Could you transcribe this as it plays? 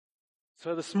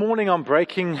So this morning I'm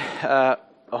breaking a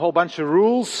whole bunch of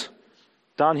rules.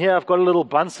 Down here I've got a little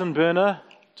Bunsen burner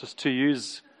just to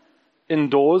use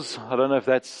indoors. I don't know if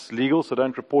that's legal, so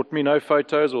don't report me. No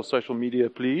photos or social media,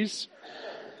 please.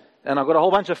 And I've got a whole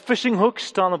bunch of fishing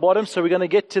hooks down the bottom, so we're going to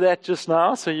get to that just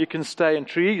now, so you can stay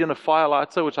intrigued. And a fire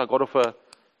lighter, which I got off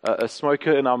a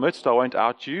smoker in our midst. I won't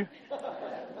out you.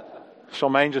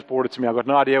 Charmaine just brought it to me. I've got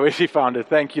no idea where she found it.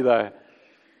 Thank you, though.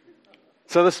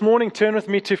 So this morning, turn with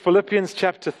me to Philippians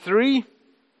chapter 3.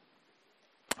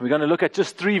 We're going to look at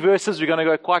just 3 verses. We're going to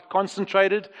go quite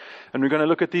concentrated, and we're going to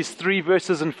look at these 3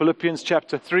 verses in Philippians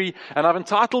chapter 3. And I've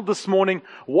entitled this morning,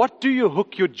 What do you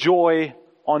hook your joy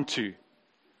onto?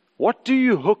 What do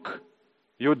you hook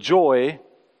your joy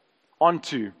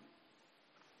onto?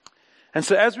 And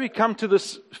so as we come to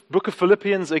this book of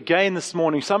Philippians again this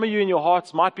morning, some of you in your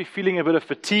hearts might be feeling a bit of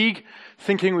fatigue,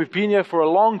 thinking we've been here for a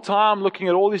long time, looking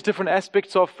at all these different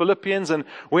aspects of Philippians, and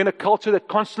we're in a culture that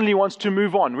constantly wants to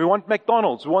move on. We want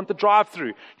McDonald's, we want the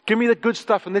drive-through. Give me the good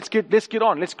stuff and let's get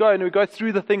on, let's go, and we go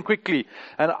through the thing quickly.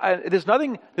 And there's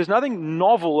nothing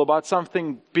novel about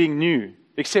something being new,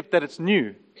 except that it's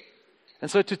new. And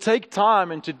so to take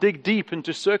time and to dig deep and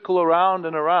to circle around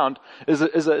and around is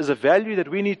a value that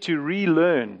we need to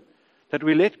relearn. That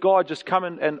we let God just come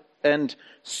and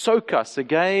soak us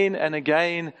again and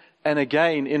again and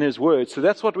again in His Word. So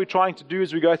that's what we're trying to do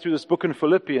as we go through this book in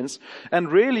Philippians.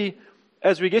 And really,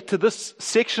 as we get to this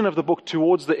section of the book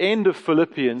towards the end of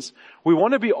Philippians, we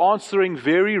want to be answering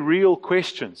very real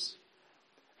questions.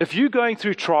 If you're going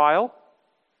through trial,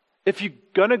 if you're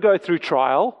going to go through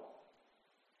trial,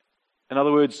 in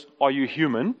other words, are you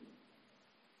human?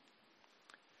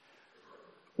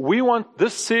 We want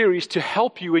this series to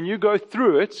help you when you go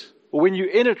through it, or when you're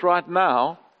in it right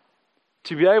now,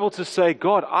 to be able to say,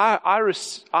 God,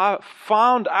 I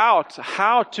found out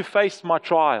how to face my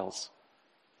trials.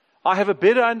 I have a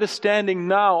better understanding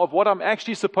now of what I'm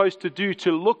actually supposed to do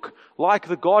to look like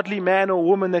the godly man or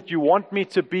woman that you want me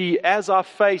to be as I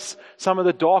face some of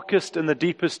the darkest and the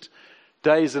deepest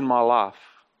days in my life.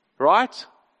 Right?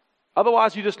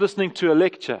 Otherwise, you're just listening to a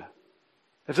lecture.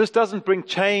 If this doesn't bring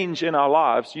change in our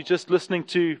lives, you're just listening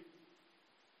to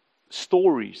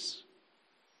stories.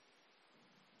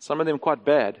 Some of them quite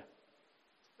bad.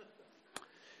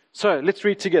 So, let's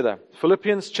read together.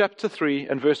 Philippians chapter 3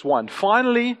 and verse 1.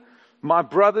 Finally, my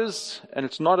brothers, and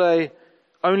it's not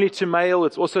only to male,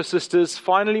 it's also sisters.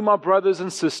 Finally, my brothers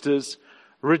and sisters,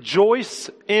 rejoice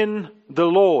in the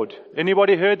Lord.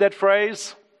 Anybody heard that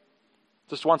phrase?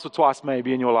 Just once or twice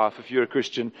maybe in your life if you're a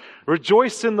Christian.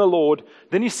 Rejoice in the Lord.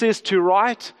 Then he says, to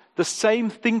write the same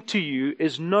thing to you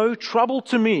is no trouble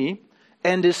to me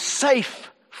and is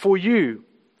safe for you.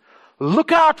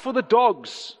 Look out for the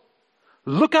dogs.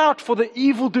 Look out for the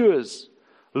evildoers.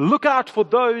 Look out for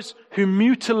those who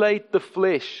mutilate the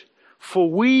flesh.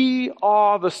 For we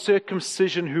are the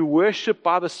circumcision who worship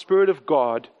by the Spirit of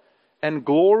God and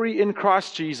glory in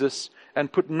Christ Jesus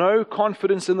and put no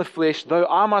confidence in the flesh, though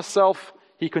I myself,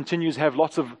 he continues, have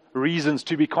lots of reasons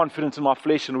to be confident in my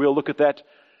flesh, and we'll look at that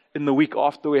in the week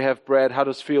after we have Brad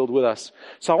Huddersfield with us.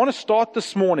 So I want to start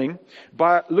this morning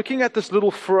by looking at this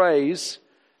little phrase,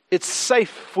 it's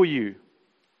safe for you.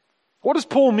 What does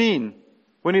Paul mean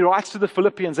when he writes to the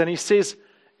Philippians and he says,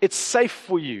 it's safe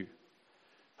for you?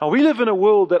 Now we live in a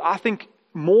world that I think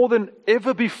more than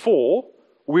ever before,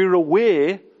 we're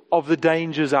aware of the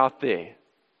dangers out there.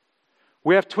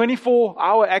 We have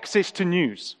 24-hour access to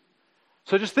news.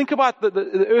 So just think about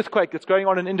the earthquake that's going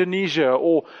on in Indonesia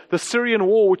or the Syrian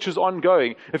war which is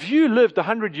ongoing. If you lived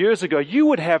 100 years ago, you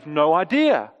would have no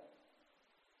idea.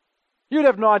 You'd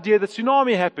have no idea the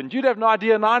tsunami happened. You'd have no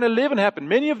idea 9/11 happened.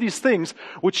 Many of these things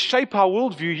which shape our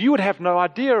worldview, you would have no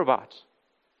idea about.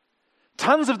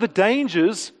 Tons of the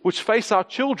dangers which face our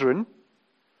children,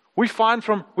 we find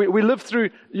we live through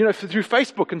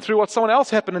Facebook and through what someone else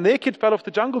happened and their kid fell off the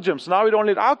jungle gym. So now we don't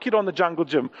let our kid on the jungle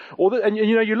gym.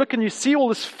 You look and you see all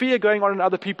this fear going on in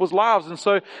other people's lives. And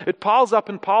so it piles up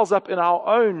in our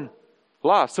own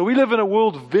lives. So we live in a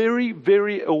world very,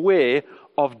 very aware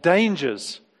of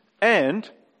dangers and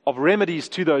of remedies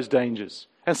to those dangers.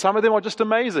 And some of them are just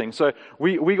amazing. So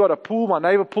we got a pool. My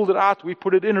neighbor pulled it out. We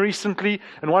put it in recently.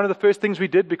 And one of the first things we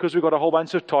did, because we got a whole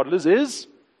bunch of toddlers, is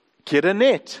get a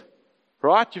net,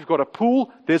 right? You've got a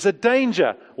pool, there's a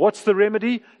danger. What's the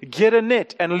remedy? Get a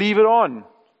net and leave it on.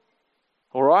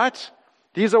 All right?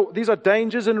 These are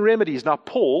dangers and remedies. Now,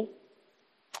 Paul,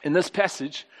 in this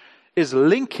passage, is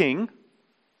linking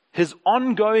his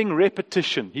ongoing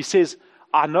repetition. He says,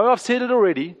 I know I've said it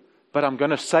already, but I'm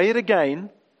going to say it again.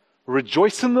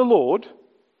 Rejoice in the Lord.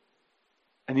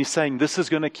 And he's saying, this is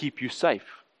going to keep you safe.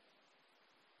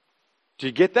 Do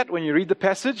you get that when you read the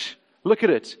passage? Look at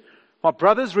it. My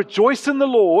brothers, rejoice in the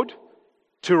Lord.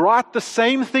 To write the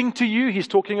same thing to you, he's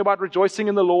talking about rejoicing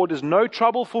in the Lord, is no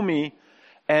trouble for me,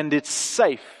 and it's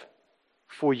safe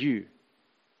for you.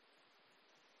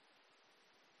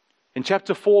 In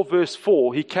chapter 4, verse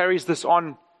 4, he carries this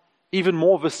on even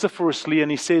more vociferously, and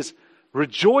he says,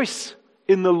 rejoice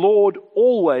in the Lord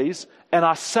always, and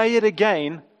I say it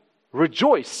again,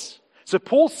 rejoice. So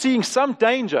Paul's seeing some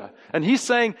danger, and he's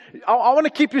saying, I want to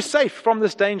keep you safe from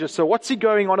this danger. So what's he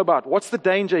going on about? What's the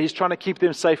danger he's trying to keep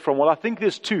them safe from? Well, I think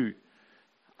there's two.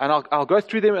 And I'll go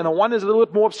through them, and the one is a little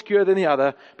bit more obscure than the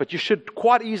other, but you should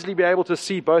quite easily be able to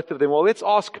see both of them. Well, let's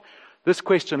ask this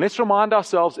question. Let's remind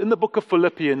ourselves, in the book of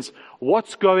Philippians,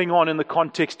 what's going on in the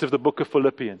context of the book of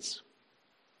Philippians?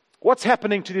 What's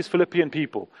happening to these Philippian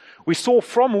people? We saw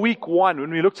from week 1,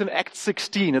 when we looked in Acts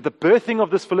 16, at the birthing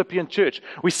of this Philippian church,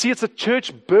 we see it's a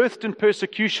church birthed in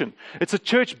persecution. It's a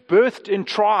church birthed in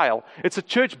trial. It's a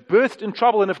church birthed in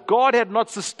trouble. And if God had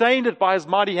not sustained it by his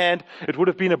mighty hand, it would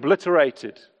have been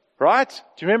obliterated. Right?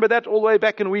 Do you remember that all the way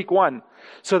back in week 1?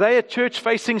 So they are a church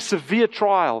facing severe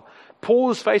trial. Paul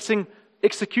is facing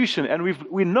execution. And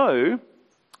we know,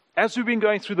 as we've been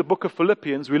going through the book of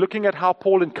Philippians, we're looking at how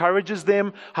Paul encourages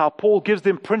them, how Paul gives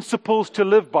them principles to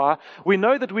live by. We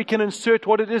know that we can insert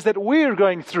what it is that we're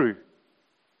going through.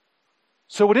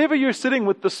 So whatever you're sitting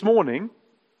with this morning,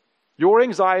 your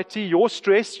anxiety, your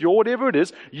stress, your whatever it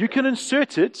is, you can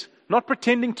insert it, not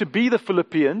pretending to be the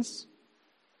Philippians,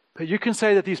 but you can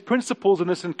say that these principles and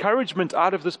this encouragement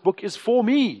out of this book is for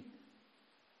me.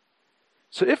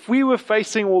 So if we were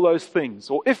facing all those things,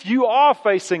 or if you are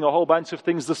facing a whole bunch of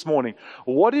things this morning,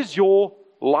 what is your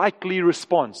likely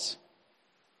response?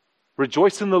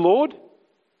 Rejoice in the Lord?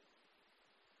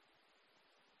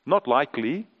 Not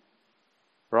likely,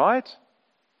 right?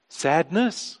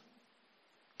 Sadness,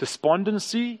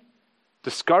 despondency,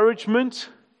 discouragement.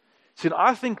 See, and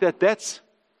I think that that's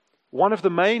one of the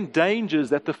main dangers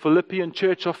that the Philippian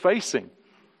church are facing.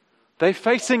 They're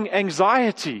facing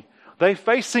anxiety. They're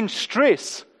facing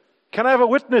stress. Can I have a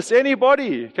witness?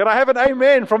 Anybody? Can I have an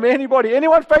amen from anybody?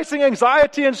 Anyone facing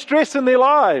anxiety and stress in their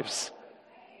lives?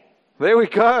 There we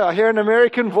go. I hear an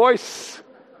American voice.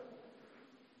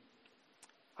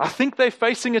 I think they're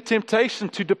facing a temptation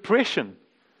to depression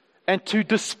and to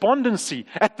despondency.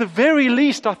 At the very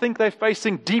least, I think they're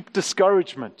facing deep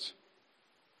discouragement.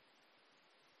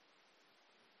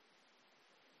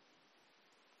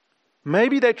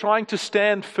 Maybe they're trying to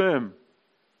stand firm,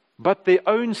 but their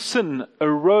own sin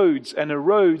erodes and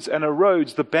erodes and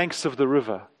erodes the banks of the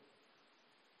river.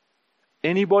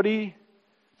 Anybody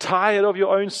tired of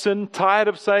your own sin? Tired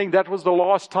of saying that was the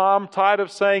last time? Tired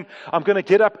of saying I'm going to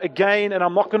get up again and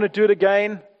I'm not going to do it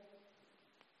again?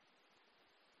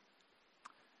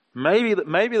 Maybe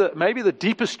the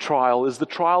deepest trial is the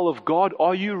trial of God.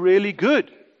 Are you really good?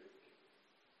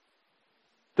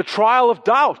 The trial of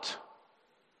doubt.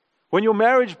 When your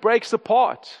marriage breaks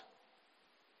apart.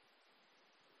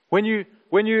 When you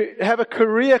have a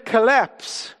career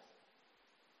collapse.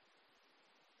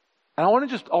 And I want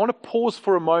to pause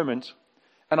for a moment,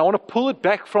 and I want to pull it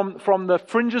back from the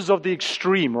fringes of the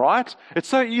extreme, right? It's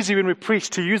so easy when we preach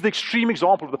to use the extreme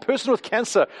example of the person with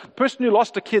cancer, the person who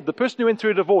lost a kid, the person who went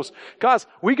through a divorce. Guys,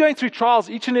 we're going through trials,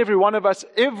 each and every one of us,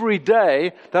 every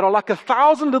day, that are like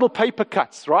 1,000 little paper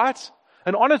cuts, right?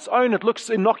 And on its own, it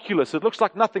looks innocuous. It looks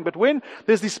like nothing. But when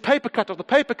there's this paper cut of the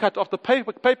paper cut of the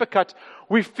paper cut,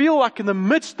 we feel like in the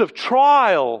midst of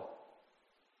trial.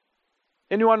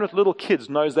 Anyone with little kids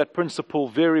knows that principle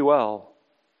very well.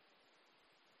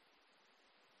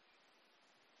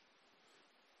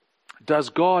 Does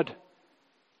God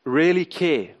really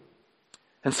care?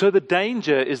 And so the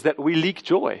danger is that we leak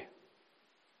joy.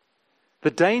 The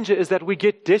danger is that we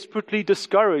get desperately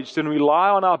discouraged and we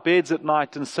lie on our beds at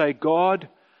night and say, God,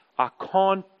 I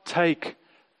can't take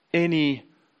any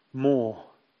more.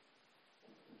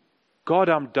 God,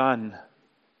 I'm done.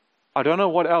 I don't know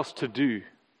what else to do.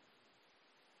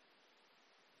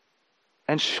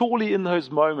 And surely in those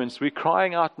moments we're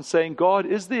crying out and saying, God,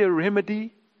 is there a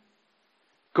remedy?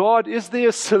 God, is there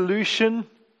a solution?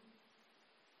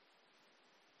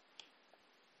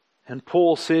 And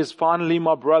Paul says, finally,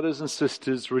 my brothers and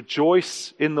sisters,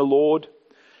 rejoice in the Lord.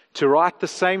 To write the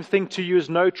same thing to you is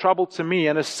no trouble to me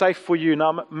and is safe for you.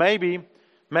 Now, maybe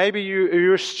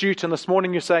you're astute, and this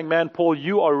morning you're saying, man, Paul,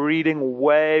 you are reading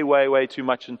way, way, way too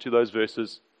much into those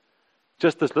verses.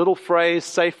 Just this little phrase,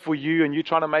 safe for you, and you're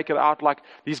trying to make it out like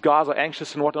these guys are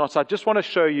anxious and whatnot. So I just want to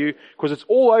show you, because it's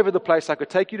all over the place. I could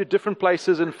take you to different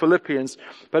places in Philippians.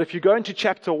 But if you go into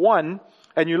chapter 1,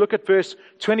 and you look at verse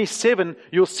 27,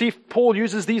 you'll see Paul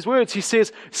uses these words. He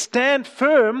says, stand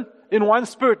firm in one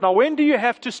spirit. Now, when do you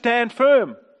have to stand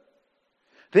firm?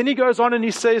 Then he goes on and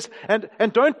he says, and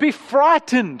don't be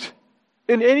frightened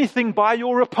in anything by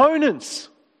your opponents.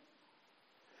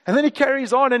 And then he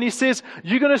carries on and he says,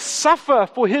 you're going to suffer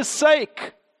for his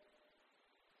sake.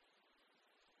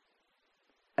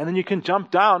 And then you can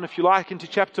jump down, if you like, into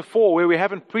chapter 4, where we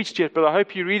haven't preached yet, but I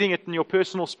hope you're reading it in your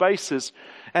personal spaces.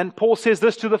 And Paul says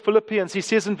this to the Philippians. He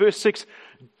says in verse 6,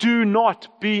 do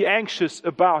not be anxious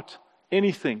about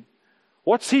anything.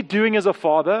 What's he doing as a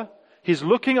father? He's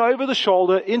looking over the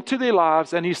shoulder into their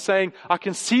lives and he's saying, I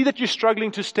can see that you're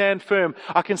struggling to stand firm.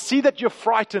 I can see that you're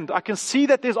frightened. I can see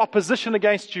that there's opposition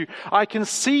against you. I can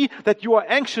see that you are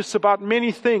anxious about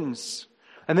many things.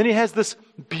 And then he has this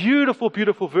beautiful,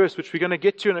 beautiful verse, which we're going to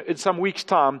get to in some weeks'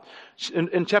 time,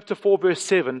 in chapter 4, verse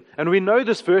 7. And we know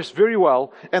this verse very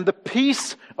well. And the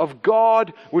peace of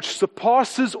God, which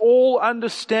surpasses all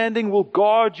understanding, will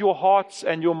guard your hearts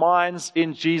and your minds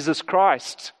in Jesus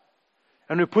Christ.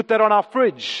 And we put that on our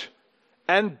fridge.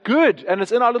 And good. And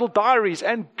it's in our little diaries.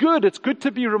 And good. It's good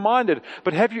to be reminded.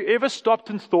 But have you ever stopped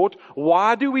and thought,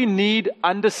 why do we need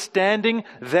understanding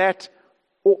that,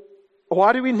 or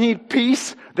why do we need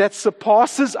peace that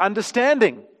surpasses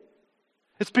understanding?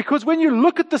 It's because when you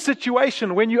look at the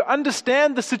situation, when you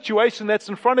understand the situation that's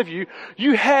in front of you,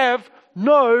 you have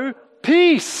no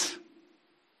peace.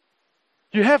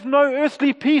 You have no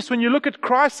earthly peace when you look at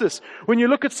crisis, when you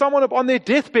look at someone on their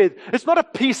deathbed. It's not a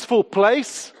peaceful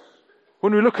place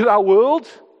when we look at our world.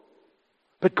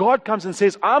 But God comes and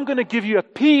says, I'm going to give you a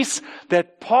peace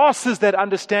that passes that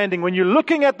understanding. When you're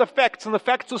looking at the facts and the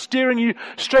facts are staring you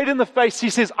straight in the face,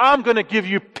 He says, I'm going to give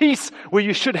you peace where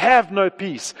you should have no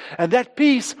peace. And that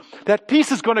peace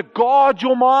is going to guard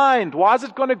your mind. Why is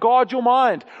it going to guard your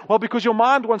mind? Well, because your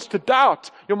mind wants to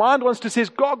doubt. Your mind wants to say,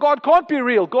 God can't be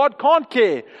real. God can't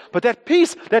care. But that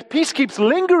peace keeps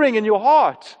lingering in your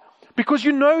heart because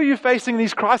you know you're facing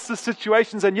these crisis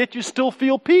situations and yet you still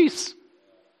feel peace.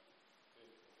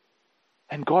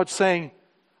 And God's saying,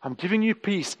 I'm giving you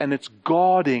peace, and it's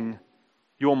guarding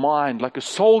your mind like a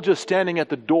soldier standing at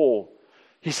the door.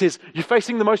 He says, you're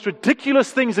facing the most ridiculous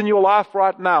things in your life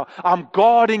right now. I'm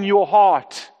guarding your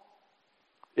heart.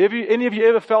 Any of you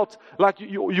ever felt like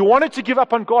you wanted to give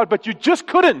up on God, but you just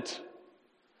couldn't?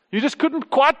 You just couldn't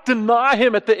quite deny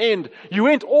Him at the end. You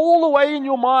went all the way in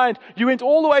your mind. You went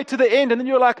all the way to the end, and then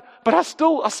you're like, but I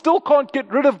still can't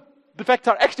get rid of the fact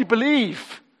that I actually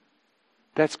believe.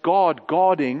 That's God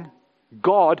guarding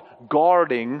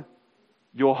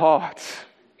your heart.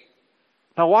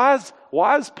 Now, why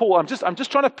is Paul? I'm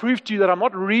just trying to prove to you that I'm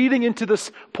not reading into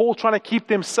this Paul trying to keep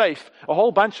them safe. A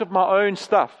whole bunch of my own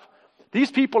stuff.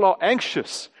 These people are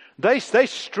anxious. They're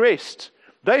stressed.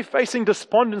 They're facing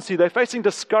despondency. They're facing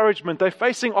discouragement. They're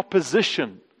facing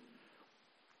opposition.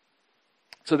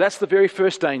 So that's the very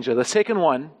first danger. The second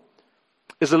one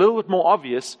is a little bit more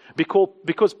obvious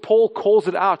because Paul calls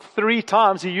it out 3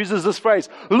 times. He uses this phrase,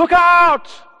 look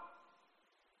out!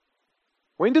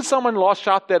 When did someone last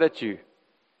shout that at you?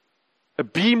 A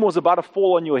beam was about to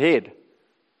fall on your head.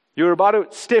 You were about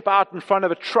to step out in front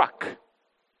of a truck.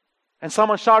 And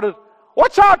someone shouted,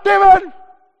 watch out, Devin!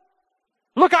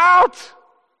 Look out!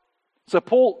 So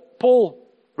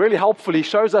Paul really helpfully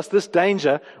shows us this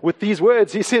danger with these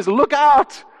words. He says, look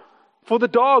out for the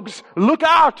dogs. Look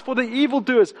out for the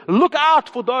evildoers. Look out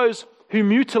for those who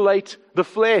mutilate the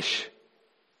flesh.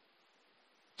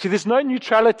 See, there's no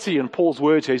neutrality in Paul's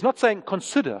words here. He's not saying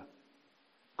consider.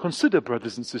 Consider,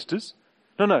 brothers and sisters.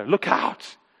 No, look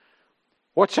out.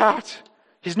 Watch out.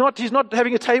 He's not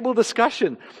having a table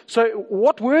discussion. So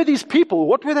what were these people?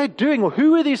 What were they doing? Or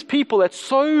who were these people that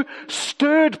so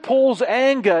stirred Paul's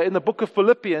anger in the book of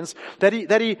Philippians that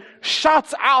he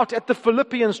shouts out at the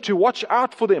Philippians to watch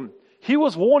out for them? He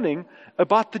was warning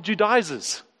about the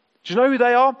Judaizers. Do you know who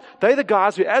they are? They're the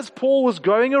guys who, as Paul was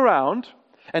going around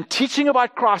and teaching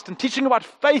about Christ and teaching about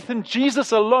faith in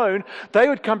Jesus alone, they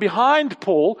would come behind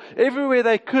Paul everywhere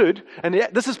they could. And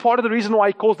this is part of the reason why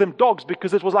he calls them dogs,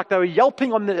 because it was like they were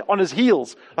yelping on his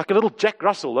heels, like a little Jack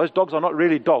Russell. Those dogs are not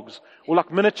really dogs, or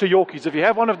like miniature Yorkies. If you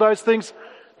have one of those things,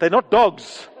 they're not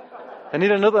dogs. They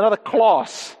need another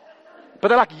class. But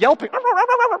they're like yelping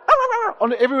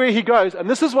on everywhere he goes. And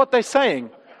this is what they're saying.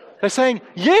 They're saying,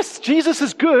 yes, Jesus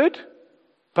is good,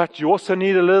 but you also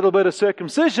need a little bit of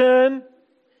circumcision.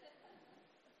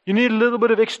 You need a little bit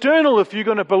of external if you're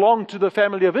going to belong to the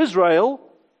family of Israel,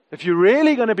 if you're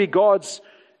really going to be God's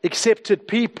accepted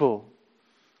people.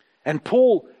 And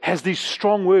Paul has these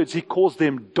strong words. He calls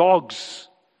them dogs.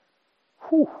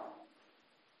 Whew.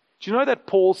 Do you know that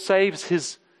Paul saves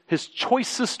his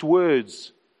choicest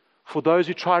words for those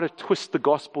who try to twist the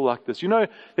gospel like this. You know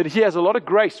that he has a lot of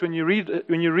grace when you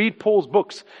read Paul's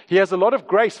books. He has a lot of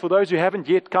grace for those who haven't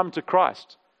yet come to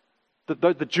Christ.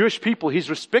 The Jewish people, he's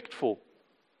respectful.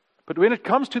 But when it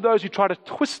comes to those who try to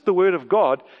twist the word of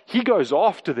God, he goes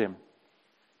after them.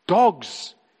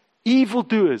 Dogs,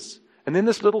 evildoers. And then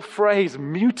this little phrase,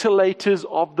 mutilators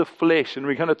of the flesh. And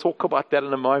we're going to talk about that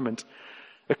in a moment.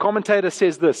 A commentator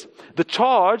says this: the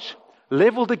charge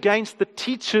leveled against the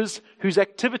teachers whose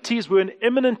activities were an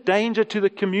imminent danger to the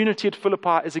community at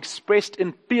Philippi is expressed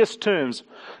in fierce terms.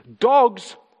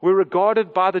 Dogs were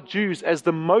regarded by the Jews as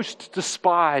the most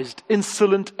despised,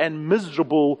 insolent, and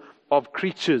miserable of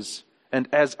creatures, and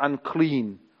as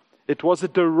unclean. It was a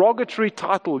derogatory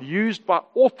title used by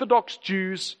Orthodox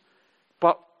Jews,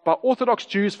 by Orthodox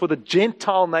Jews for the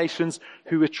Gentile nations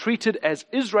who were treated as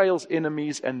Israel's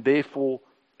enemies and therefore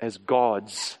as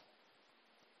gods.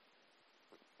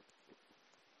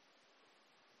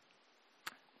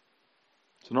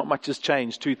 So not much has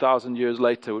changed 2,000 years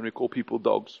later when we call people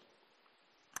dogs.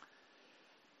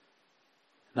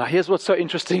 Now here's what's so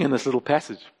interesting in this little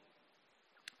passage.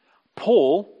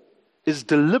 Paul is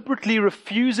deliberately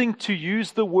refusing to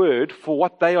use the word for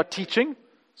what they are teaching.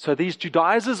 So these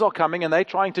Judaizers are coming and they're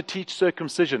trying to teach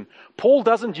circumcision. Paul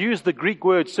doesn't use the Greek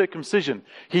word circumcision.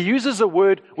 He uses a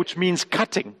word which means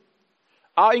cutting.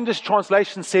 Our English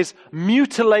translation says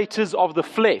mutilators of the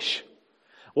flesh.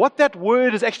 What that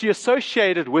word is actually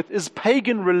associated with is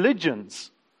pagan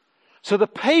religions. So the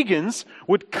pagans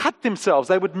would cut themselves.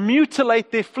 They would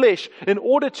mutilate their flesh in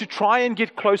order to try and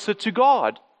get closer to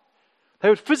God. They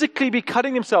would physically be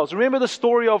cutting themselves. Remember the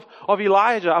story of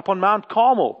Elijah up on Mount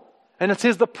Carmel. And it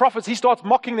says the prophets, he starts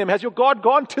mocking them. Has your God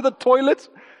gone to the toilet?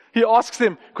 He asks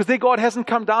them, because their God hasn't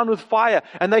come down with fire.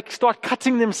 And they start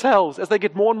cutting themselves as they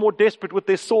get more and more desperate with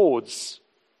their swords.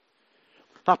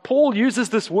 Now Paul uses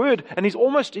this word and he's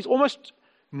almost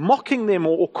mocking them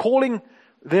or calling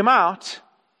them out.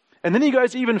 And then he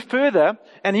goes even further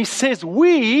and he says,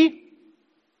 we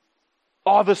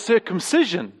are the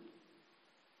circumcision.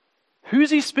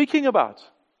 Who's he speaking about?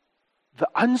 The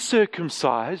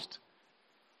uncircumcised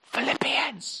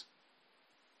Philippians.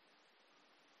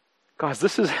 Guys,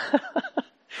 this is,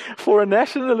 for a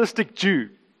nationalistic Jew,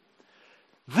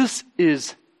 this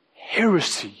is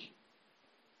heresy.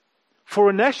 For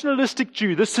a nationalistic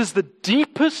Jew, this is the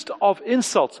deepest of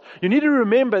insults. You need to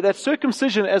remember that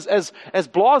circumcision, as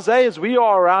blasé as we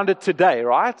are around it today,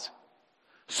 right?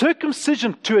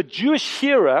 Circumcision to a Jewish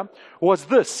hearer was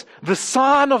this: the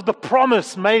sign of the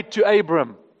promise made to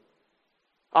Abram,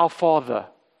 our father.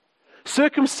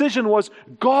 Circumcision was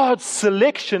God's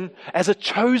selection as a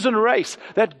chosen race,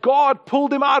 that God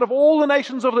pulled him out of all the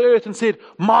nations of the earth and said,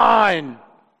 mine.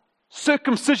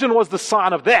 Circumcision was the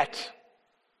sign of that.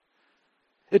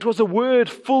 It was a word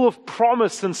full of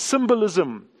promise and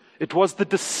symbolism. It was the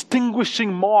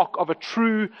distinguishing mark of a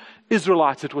true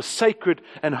Israelite. It was sacred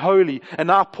and holy. And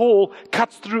now Paul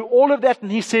cuts through all of that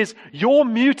and he says, your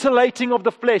mutilating of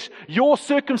the flesh, your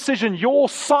circumcision, your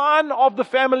sign of the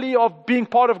family, of being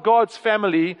part of God's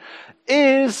family,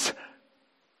 is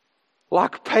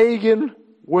like pagan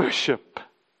worship.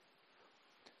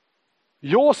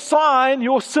 Your sign,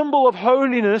 your symbol of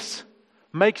holiness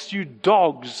makes you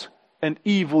dogs and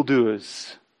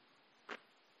evildoers.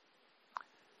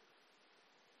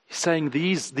 He's saying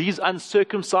these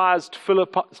uncircumcised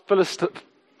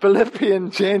Philippian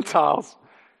Gentiles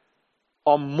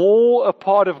are more a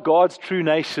part of God's true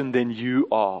nation than you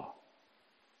are.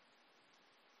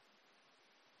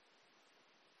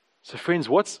 So friends,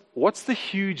 what's the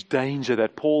huge danger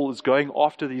that Paul is going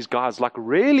after these guys, like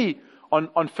really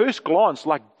on first glance,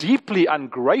 like deeply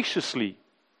ungraciously?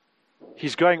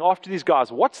 He's going after these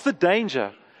guys. What's the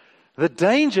danger? The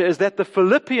danger is that the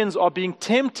Philippians are being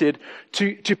tempted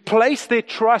to place their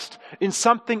trust in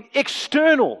something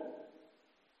external,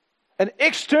 an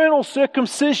external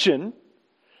circumcision,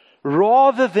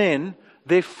 rather than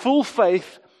their full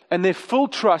faith and their full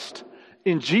trust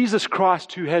in Jesus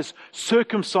Christ, who has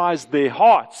circumcised their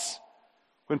hearts.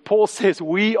 When Paul says,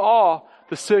 we are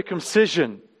the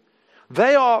circumcision,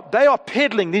 they are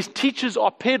peddling, these teachers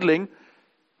are peddling,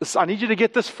 I need you to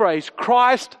get this phrase,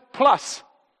 Christ plus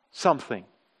something.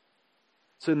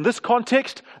 So in this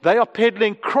context, they are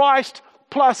peddling Christ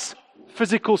plus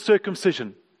physical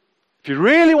circumcision. If you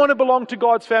really want to belong to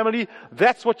God's family,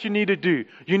 that's what you need to do.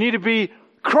 You need to be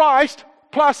Christ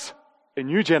plus a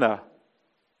new Jenner.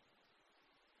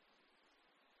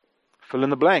 Fill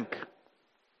in the blank.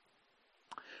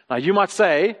 Now you might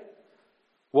say,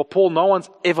 well, Paul, no one's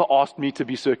ever asked me to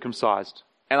be circumcised.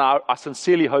 And I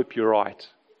sincerely hope you're right.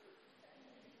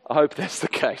 I hope that's the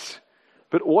case.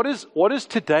 But what is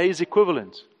today's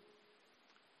equivalent?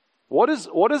 What is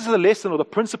the lesson or the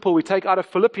principle we take out of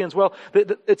Philippians? Well,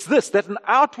 it's this, that an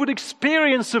outward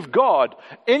experience of God,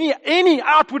 any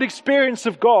outward experience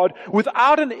of God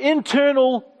without an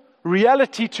internal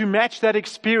reality to match that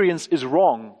experience is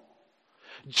wrong.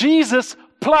 Jesus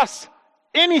plus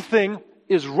anything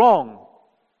is wrong.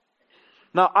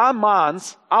 Now, our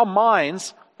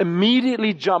minds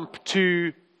immediately jump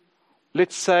to,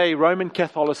 let's say, Roman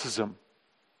Catholicism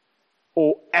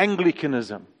or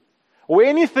Anglicanism, or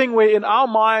anything where in our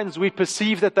minds we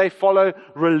perceive that they follow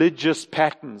religious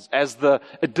patterns as the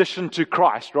addition to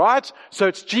Christ, right? So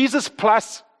it's Jesus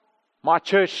plus my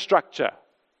church structure.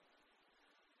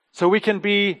 So we can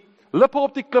be lip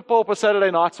up on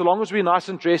Saturday night, so long as we're nice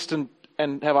and dressed and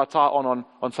have our tie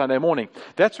on Sunday morning.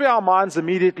 That's where our minds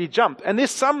immediately jump. And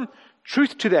there's some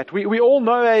truth to that. We all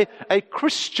know a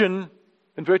Christian,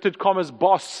 inverted commas,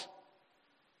 boss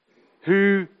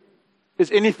who is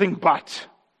anything but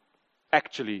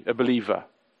actually a believer.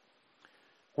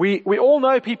 We all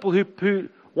know people who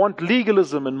want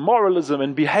legalism and moralism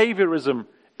and behaviorism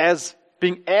as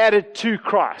being added to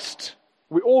Christ.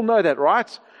 We all know that,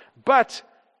 right? But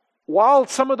while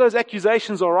some of those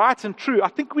accusations are right and true, I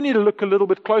think we need to look a little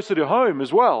bit closer to home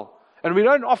as well. And we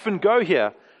don't often go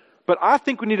here. But I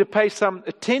think we need to pay some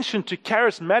attention to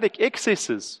charismatic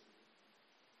excesses.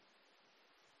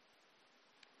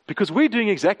 Because we're doing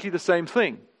exactly the same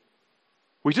thing.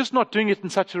 We're just not doing it in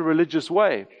such a religious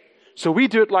way. So we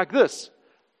do it like this.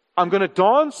 I'm going to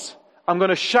dance. I'm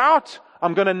going to shout.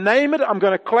 I'm going to name it. I'm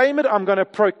going to claim it. I'm going to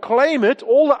proclaim it.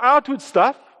 All the outward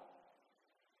stuff.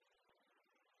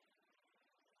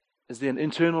 Is there an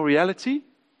internal reality?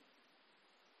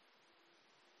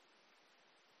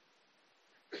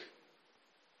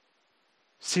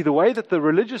 See, the way that the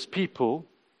religious people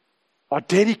are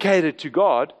dedicated to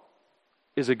God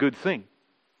is a good thing.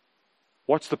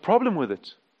 What's the problem with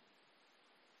it?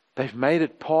 They've made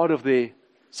it part of their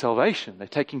salvation. They're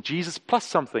taking Jesus plus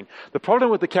something. The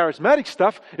problem with the charismatic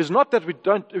stuff is not that we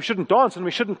shouldn't dance and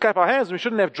we shouldn't clap our hands and we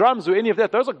shouldn't have drums or any of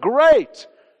that. Those are great.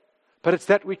 But it's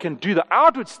that we can do the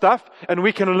outward stuff and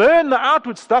we can learn the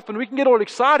outward stuff and we can get all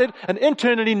excited and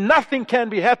internally nothing can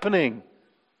be happening.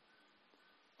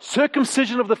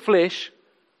 Circumcision of the flesh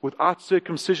without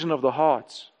circumcision of the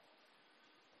heart.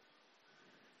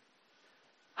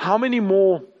 How many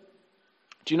more,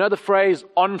 do you know the phrase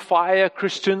on fire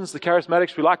Christians? The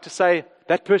charismatics, we like to say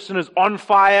that person is on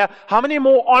fire. How many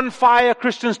more on fire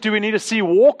Christians do we need to see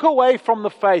walk away from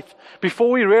the faith before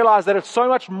we realize that it's so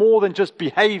much more than just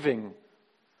behaving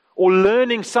or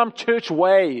learning some church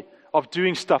way of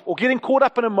doing stuff or getting caught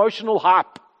up in emotional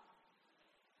hype?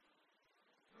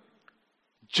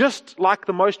 Just like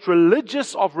the most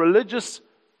religious of religious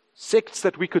sects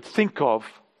that we could think of,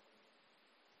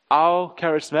 our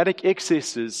charismatic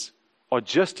excesses are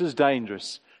just as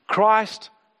dangerous. Christ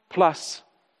plus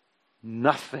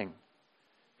nothing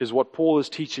is what Paul is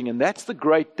teaching. And that's the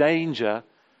great danger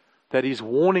that he's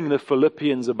warning the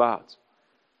Philippians about.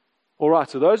 All right,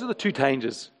 so those are the two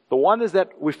dangers. The one is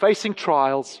that we're facing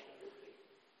trials.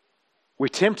 We're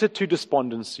tempted to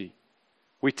despondency.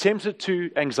 We're tempted to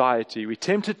anxiety. We're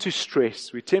tempted to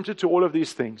stress. We're tempted to all of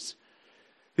these things.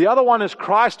 The other one is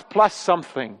Christ plus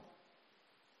something.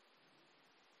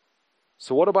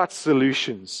 So what about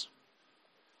solutions?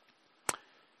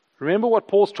 Remember what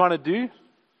Paul's trying to do?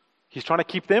 He's trying to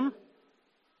keep them.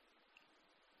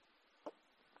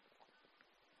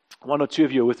 One or two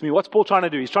of you are with me. What's Paul trying to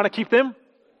do? He's trying to keep them.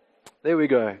 There we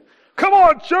go. Come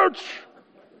on, church!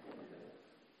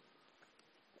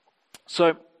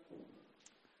 So,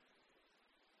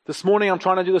 this morning I'm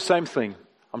trying to do the same thing.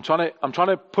 I'm trying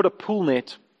to put a pool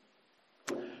net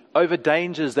over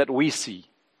dangers that we see.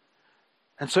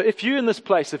 And so if you're in this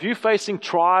place, if you're facing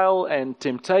trial and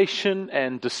temptation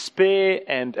and despair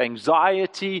and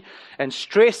anxiety and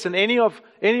stress and any of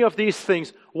these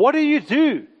things, what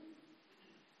do?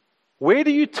 Where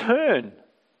do you turn?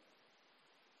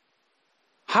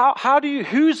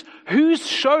 Who's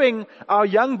showing our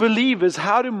young believers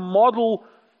how to model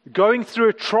going through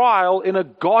a trial in a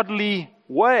godly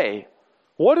way?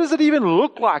 What does it even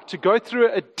look like to go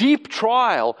through a deep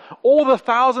trial, all the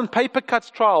 1,000 paper cuts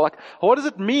trial? Like, what does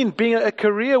it mean being a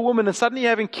career woman and suddenly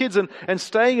having kids and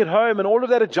staying at home and all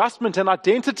of that adjustment and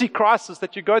identity crisis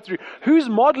that you go through? Who's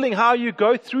modeling how you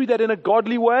go through that in a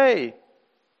godly way?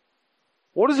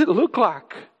 What does it look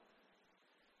like?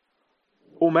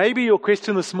 Or maybe your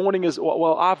question this morning is,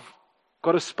 well, I've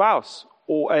got a spouse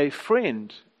or a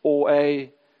friend or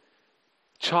a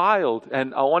child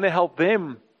and I want to help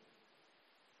them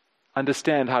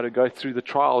understand how to go through the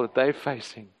trial that they're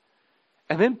facing.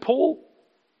 And then Paul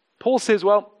says,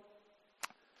 well,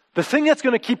 the thing that's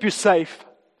going to keep you safe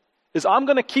is I'm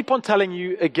going to keep on telling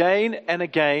you again and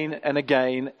again and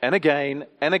again and again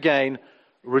and again,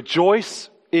 rejoice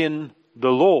in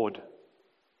the Lord.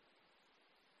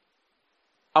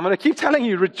 I'm going to keep telling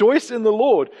you, rejoice in the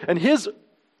Lord. And here's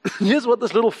what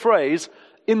this little phrase,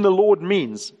 in the Lord,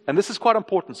 means. And this is quite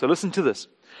important, so listen to this.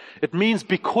 It means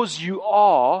because you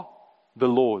are the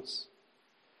Lord's.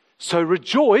 So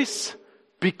rejoice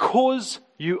because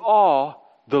you are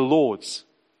the Lord's.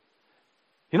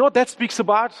 You know what that speaks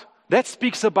about? That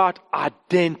speaks about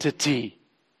identity.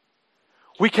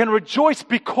 We can rejoice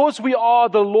because we are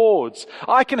the Lord's.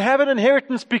 I can have an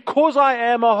inheritance because I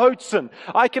am a Hoatson.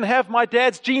 I can have my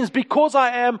dad's genes because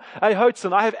I am a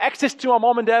Hoatson. I have access to my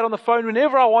mom and dad on the phone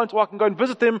whenever I want, or I can go and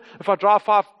visit them if I drive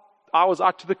 5 hours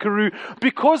out to the Karoo.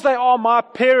 Because they are my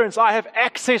parents, I have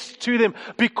access to them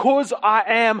because I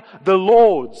am the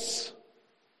Lord's.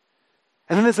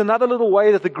 And then there's another little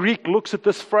way that the Greek looks at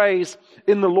this phrase,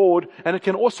 in the Lord, and it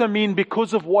can also mean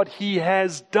because of what He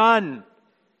has done.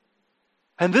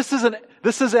 And this is an,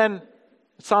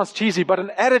 it sounds cheesy, but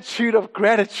an attitude of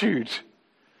gratitude.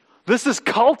 This is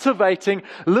cultivating,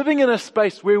 living in a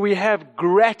space where we have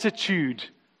gratitude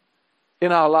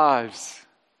in our lives.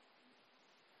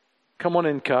 Come on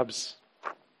in, Cubs.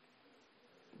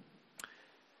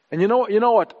 And you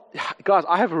know what, guys,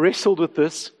 I have wrestled with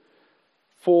this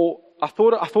I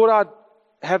thought I'd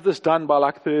have this done by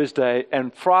like Thursday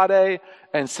and Friday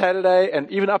and Saturday and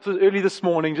even up to early this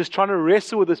morning, just trying to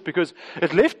wrestle with this because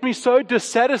it left me so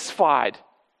dissatisfied.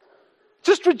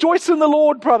 Just rejoice in the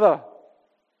Lord, brother.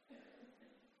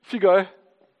 If you go, I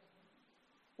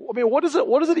mean, what does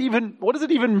it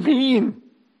even mean?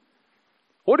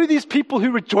 What do these people who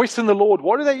rejoice in the Lord,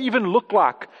 what do they even look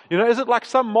like? You know, is it like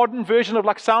some modern version of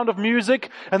like Sound of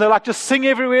Music and they like just sing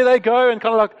everywhere they go and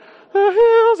kind of like, the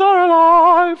hills are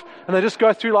alive, and they just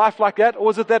go through life like that? Or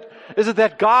is it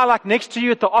that guy like next to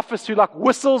you at the office who like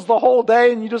whistles the whole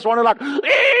day and you just want to like,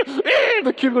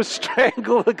 the kid will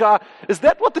strangle the guy? Is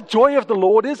that what the joy of the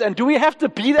Lord is? And do we have to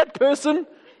be that person?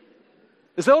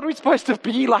 Is that what we're supposed to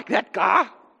be, like that guy?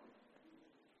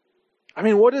 I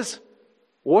mean, what is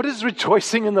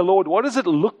rejoicing in the Lord? What does it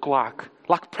look like?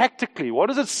 Like practically, what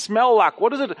does it smell like?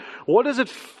 What does it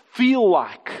feel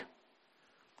like?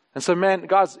 And so, man,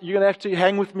 guys, you're going to have to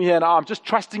hang with me here now. I'm just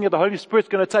trusting that the Holy Spirit's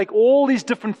going to take all these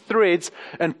different threads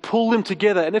and pull them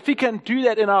together. And if He can do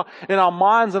that in our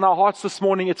minds and our hearts this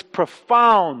morning, it's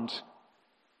profound.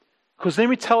 Because let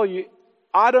me tell you,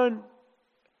 I don't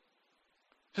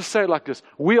just say it like this.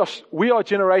 We are a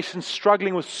generation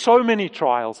struggling with so many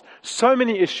trials, so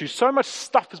many issues, so much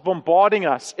stuff is bombarding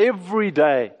us every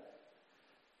day.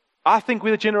 I think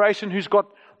we're the generation who's got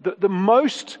the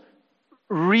most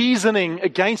reasoning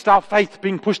against our faith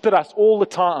being pushed at us all the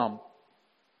time.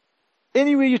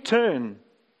 Anywhere you turn.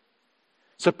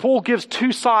 So Paul gives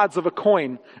two sides of a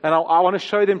coin, and I want to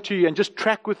show them to you, and just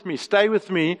track with me, stay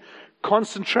with me,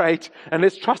 concentrate, and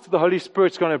let's trust that the Holy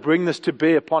Spirit's going to bring this to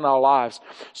bear upon our lives.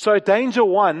 So danger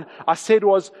one, I said,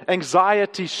 was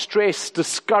anxiety, stress,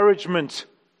 discouragement,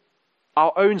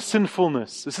 our own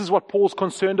sinfulness. This is what Paul's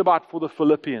concerned about for the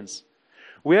Philippians.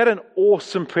 We had an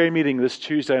awesome prayer meeting this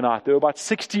Tuesday night. There were about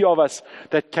 60 of us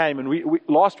that came. And we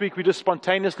last week we just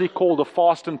spontaneously called a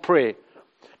fast and prayer.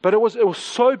 But it was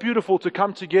so beautiful to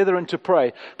come together and to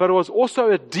pray. But it was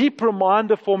also a deep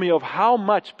reminder for me of how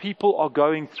much people are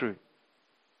going through.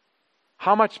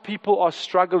 How much people are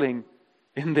struggling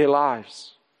in their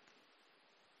lives.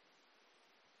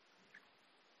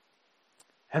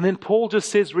 And then Paul just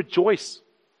says, rejoice.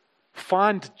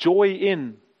 Find joy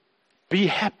in. Be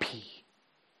happy.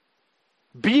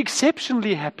 Be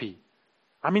exceptionally happy.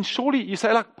 I mean, surely, you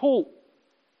say like Paul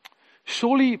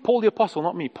the apostle,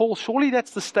 not me. Paul, surely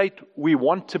that's the state we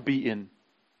want to be in,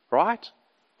 right?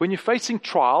 When you're facing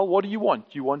trial, what do you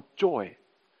want? You want joy.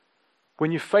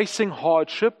 When you're facing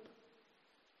hardship,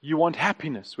 you want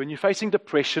happiness. When you're facing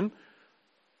depression,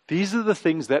 these are the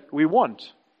things that we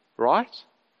want, right?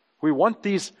 We want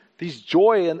these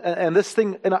joy and this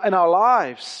thing in our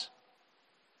lives.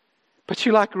 But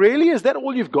you're like, really? Is that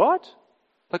all you've got?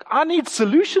 Like, I need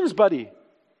solutions, buddy.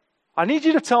 I need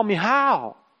you to tell me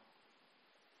how.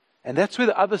 And that's where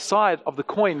the other side of the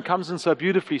coin comes in so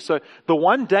beautifully. So the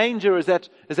one danger is that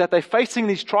they're facing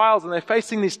these trials and they're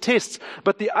facing these tests.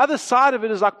 But the other side of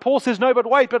it is like Paul says, no, but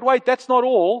wait, that's not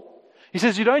all. He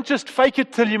says, you don't just fake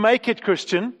it till you make it,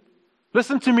 Christian.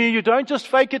 Listen to me, you don't just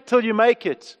fake it till you make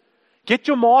it. Get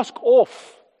your mask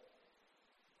off.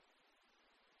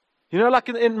 You know, like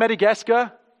in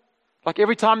Madagascar, like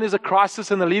every time there's a crisis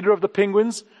and the leader of the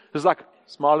penguins is like,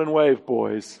 smile and wave,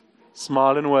 boys.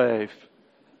 Smile and wave.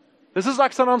 This is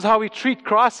like sometimes how we treat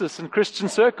crisis in Christian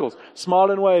circles.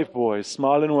 Smile and wave, boys.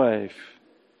 Smile and wave.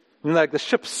 And like, the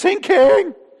ship's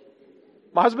sinking.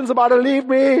 My husband's about to leave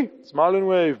me. Smile and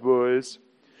wave, boys.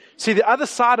 See, the other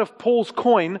side of Paul's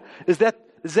coin is that,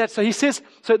 so he says,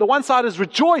 so the one side is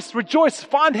rejoice,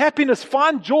 find happiness,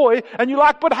 find joy. And you're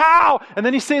like, but how? And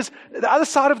then he says, the other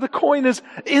side of the coin is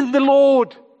in the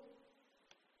Lord.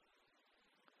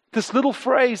 This little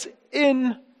phrase,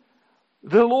 in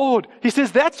the Lord. He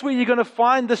says that's where you're going to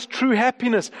find this true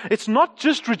happiness. It's not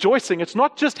just rejoicing. It's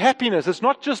not just happiness. It's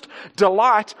not just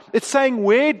delight. It's saying,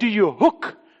 where do you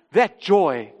hook that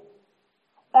joy?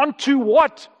 Onto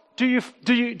what do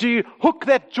you hook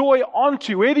that joy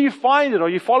onto? Where do you find it? Are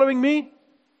you following me?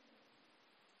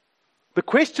 The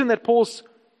question that Paul's,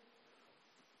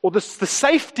 or the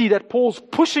safety that Paul's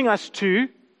pushing us to,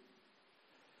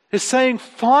 is saying,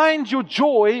 find your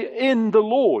joy in the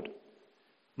Lord.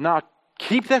 Now,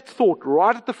 keep that thought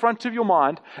right at the front of your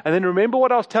mind, and then remember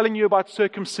what I was telling you about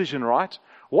circumcision, right?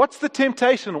 What's the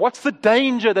temptation? What's the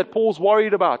danger that Paul's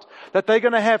worried about? That they're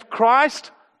going to have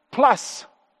Christ plus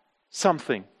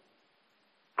something.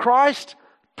 Christ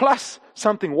plus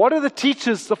something. What are the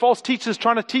teachers, the false teachers,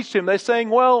 trying to teach them? They're saying,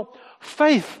 well,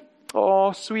 faith.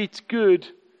 Oh, sweet, good.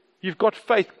 You've got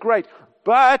faith, great.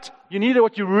 But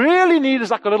what you really need is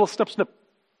like a little snip.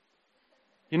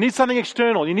 You need something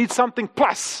external. You need something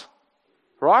plus.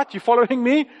 Right? You following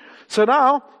me? So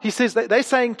now, he says, they're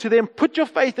saying to them, put your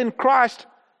faith in Christ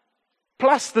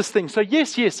plus this thing. So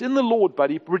yes, in the Lord,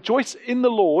 buddy. Rejoice in the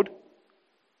Lord.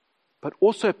 But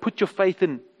also put your faith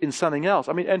in something else.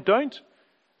 I mean, and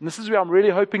this is where I'm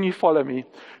really hoping you follow me.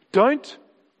 Don't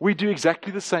we do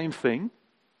exactly the same thing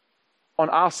on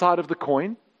our side of the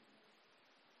coin?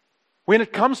 When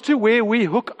it comes to where we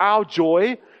hook our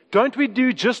joy, don't we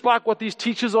do just like what these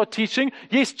teachers are teaching?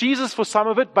 Yes, Jesus for some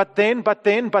of it, but then,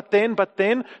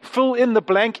 fill in the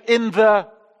blank in the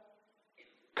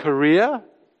career,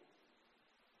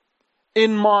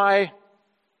 in my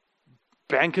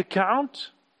bank account.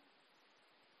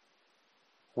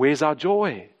 Where's our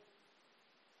joy?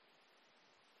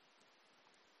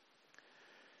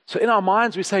 So in our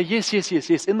minds we say, yes,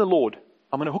 in the Lord.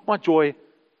 I'm going to hook my joy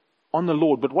on the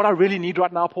Lord. But what I really need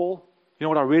right now, Paul, you know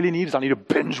what I really need is I need to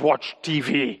binge watch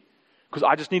TV. Because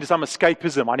I just need some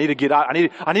escapism. I need to get out. I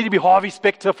need to be Harvey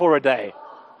Specter for a day.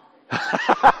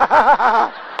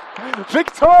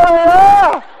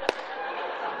 Victoria!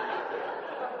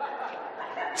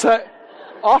 So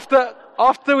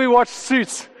after we watch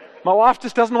Suits, my wife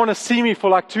just doesn't want to see me for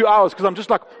like 2 hours because I'm just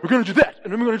like, we're going to do that,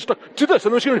 and then we're going to just like do this,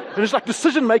 and then it's like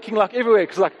decision making like everywhere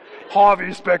because like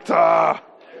Harvey Specter.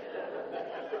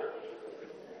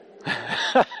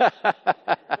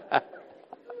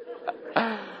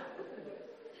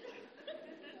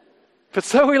 But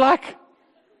so we're like,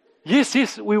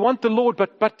 yes, we want the Lord,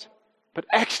 but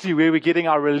actually where we're getting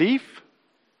our relief,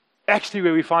 actually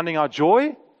where we're finding our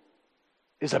joy,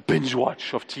 is a binge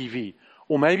watch of TV.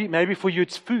 Or maybe for you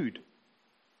it's food.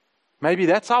 Maybe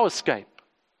that's our escape.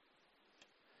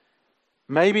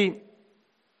 Maybe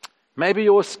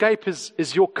your escape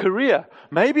is your career.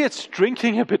 Maybe it's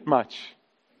drinking a bit much.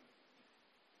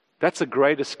 That's a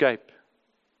great escape.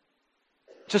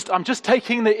 I'm just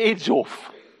taking the edge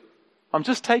off. I'm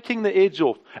just taking the edge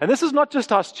off. And this is not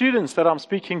just our students that I'm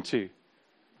speaking to.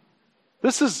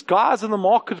 This is guys in the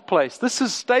marketplace. This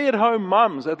is stay-at-home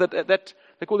mums that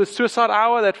they call this suicide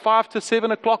hour, that 5 to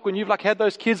 7 o'clock when you've like had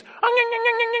those kids,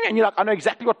 and you're like, I know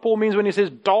exactly what Paul means when he says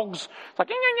dogs. It's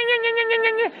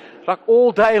like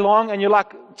all day long, and you're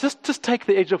like, just take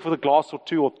the edge off with a glass or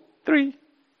 2 or 3.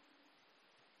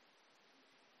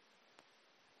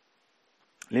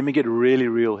 Let me get really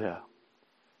real here.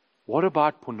 What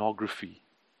about pornography?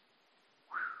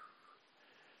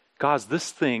 Guys,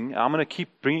 this thing, I'm going to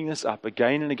keep bringing this up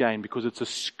again and again because it's a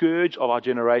scourge of our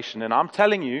generation. And I'm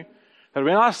telling you that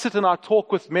when I sit and I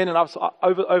talk with men, and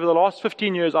over the last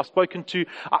 15 years I've spoken to,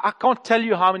 I can't tell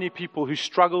you how many people who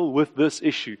struggle with this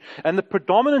issue. And the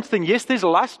predominant thing, yes, there's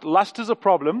lust. Lust is a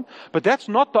problem, but that's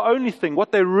not the only thing.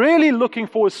 What they're really looking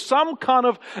for is some kind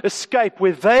of escape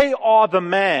where they are the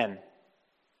man.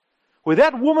 Where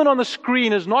that woman on the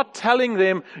screen is not telling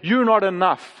them, you're not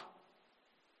enough.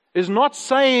 Is not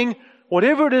saying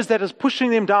whatever it is that is pushing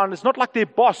them down. It's not like their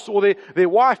boss or their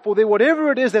wife or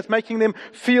whatever it is that's making them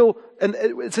feel, and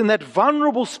it's in that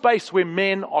vulnerable space where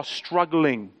men are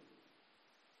struggling.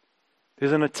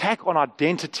 There's an attack on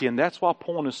identity, and that's why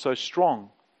porn is so strong.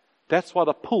 That's why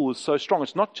the pull is so strong.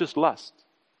 It's not just lust.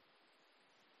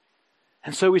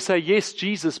 And so we say, yes,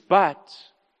 Jesus, but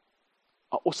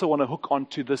I also want to hook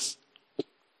onto this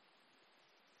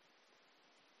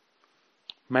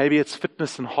Maybe it's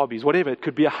fitness and hobbies, whatever. It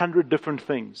could be 100 different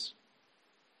things.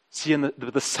 See, and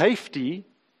the safety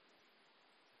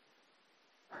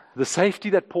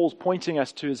that Paul's pointing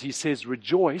us to is he says,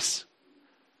 rejoice,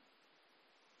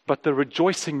 but the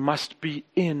rejoicing must be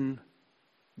in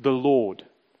the Lord.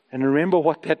 And remember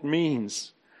what that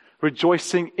means.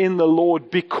 Rejoicing in the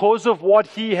Lord because of what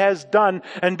He has done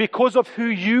and because of who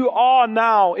you are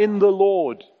now in the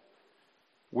Lord.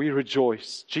 We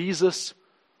rejoice. Jesus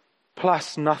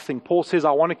plus nothing. Paul says,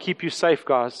 I want to keep you safe,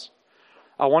 guys.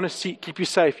 I want to keep you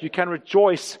safe. You can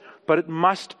rejoice, but it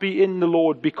must be in the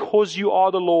Lord because you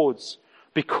are the Lord's,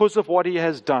 because of what He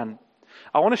has done.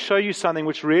 I want to show you something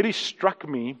which really struck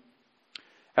me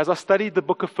as I studied the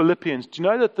book of Philippians. Do you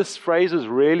know that this phrase is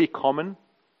really common?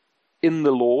 In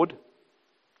the Lord,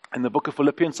 in the book of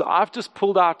Philippians. So I've just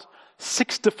pulled out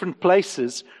 6 different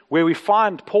places where we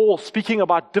find Paul speaking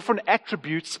about different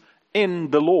attributes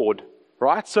in the Lord.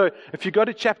 Right? So if you go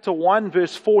to chapter 1,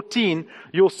 verse 14,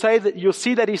 you'll see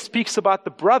that he speaks about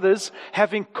the brothers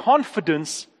having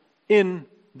confidence in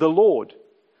the Lord.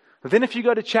 Then if you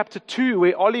go to chapter 2,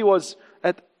 where Ollie was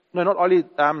a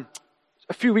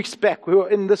few weeks back, we were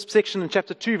in this section in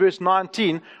chapter 2, verse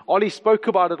 19. Ollie spoke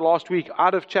about it last week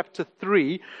out of chapter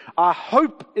 3. I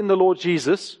hope in the Lord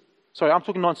Jesus. Sorry, I'm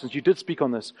talking nonsense. You did speak on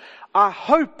this. I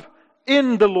hope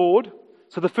in the Lord.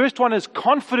 So the first one is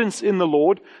confidence in the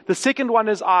Lord. The second one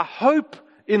is I hope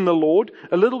in the Lord.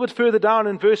 A little bit further down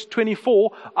in verse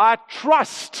 24, I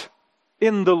trust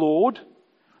in the Lord.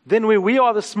 Then where we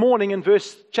are this morning in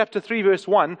chapter 3, verse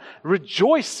 1,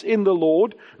 rejoice in the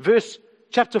Lord.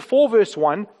 Chapter 4, verse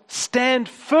 1, stand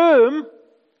firm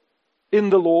in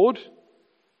the Lord.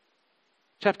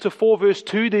 Chapter 4, verse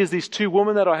 2, there's these 2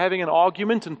 women that are having an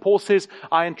argument, and Paul says,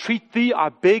 I entreat thee, I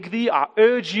beg thee, I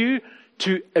urge you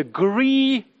to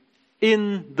agree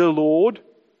in the Lord.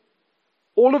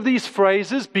 All of these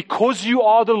phrases, because you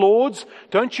are the Lord's,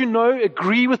 don't you know,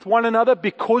 agree with one another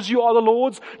because you are the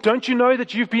Lord's? Don't you know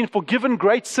that you've been forgiven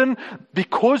great sin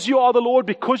because you are the Lord,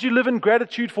 because you live in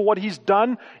gratitude for what He's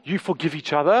done, you forgive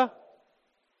each other?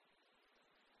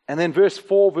 And then verse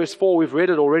 4, we've read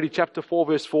it already, chapter 4,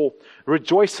 verse 4.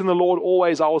 Rejoice in the Lord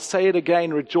always. I will say it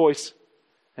again, rejoice.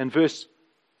 And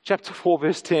chapter 4,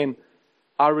 verse 10,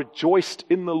 I rejoiced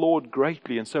in the Lord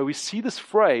greatly. And so we see this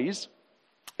phrase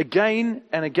again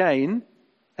and again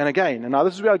and again. And now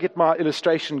this is where I get my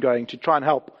illustration going to try and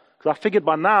help. Because I figured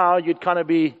by now you'd kind of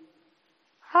be,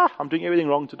 I'm doing everything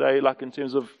wrong today, like in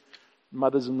terms of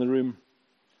mothers in the room.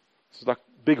 This is like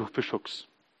big fish hooks.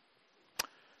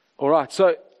 All right,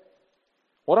 so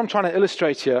what I'm trying to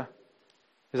illustrate here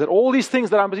is that all these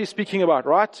things that I'm busy speaking about,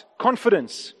 right?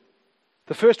 Confidence.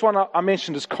 The first one I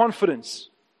mentioned is confidence.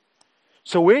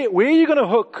 So where are you going to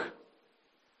hook?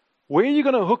 Where are you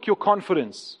going to hook your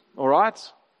confidence? All right?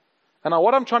 And now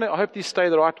I hope these stay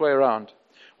the right way around.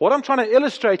 What I'm trying to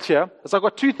illustrate here is I've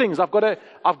got 2 things. I've got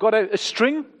a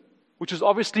string, which is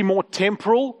obviously more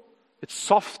temporal. It's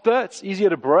softer. It's easier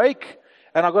to break.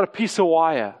 And I've got a piece of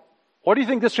wire. What do you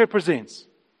think this represents?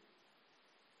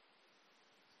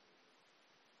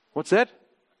 What's that?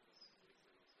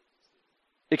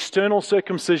 External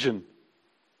circumcision.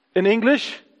 In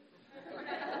English?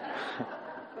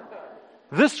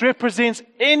 This represents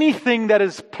anything that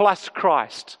is plus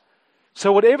Christ.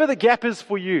 So whatever the gap is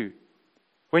for you,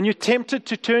 when you're tempted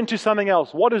to turn to something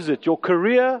else, what is it? Your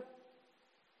career?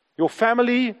 Your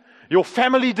family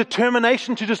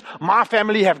determination to my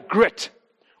family have grit.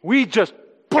 We just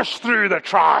push through the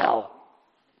trial.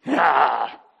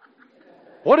 Yeah.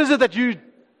 What is it that you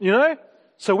know?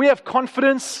 So we have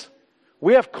confidence.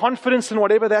 We have confidence in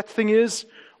whatever that thing is.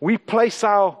 We place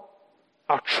our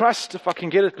trust, if I can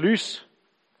get it loose.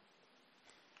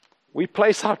 We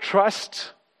place our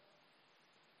trust.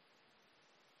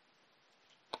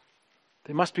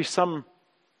 There must be some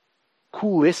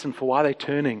cool lesson for why they're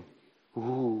turning.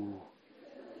 Ooh.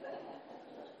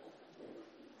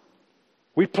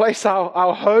 We place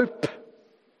our hope.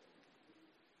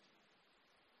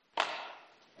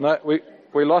 No,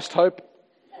 we lost hope.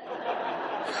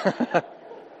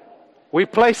 We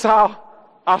place our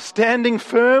standing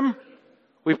firm.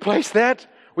 We place that.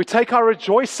 We take our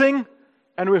rejoicing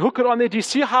and we hook it on there. Do you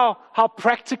see how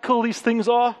practical these things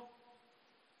are?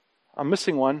 I'm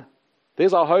missing one.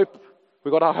 There's our hope.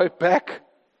 We got our hope back.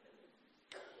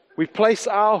 We place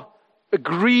our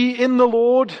agree in the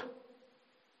Lord.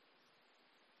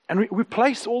 And we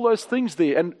place all those things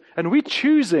there. And we're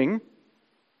choosing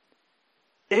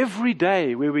every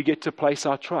day where we get to place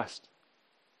our trust.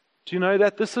 Do you know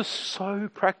that? This is so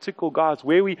practical, guys.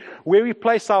 Where we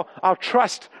place our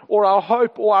trust or our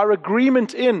hope or our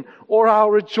agreement in or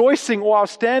our rejoicing or our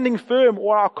standing firm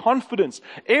or our confidence.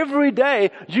 Every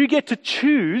day you get to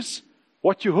choose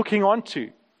what you're hooking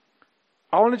onto.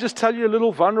 I want to just tell you a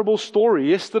little vulnerable story.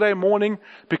 Yesterday morning,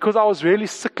 because I was really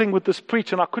sickling with this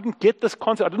preach and I couldn't get this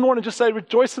concept. I didn't want to just say,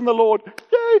 rejoice in the Lord.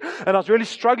 Yay! And I was really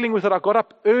struggling with it. I got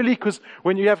up early because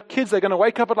when you have kids, they're going to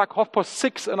wake up at like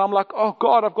 6:30. And I'm like, oh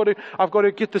God, I've got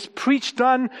to get this preach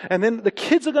done. And then the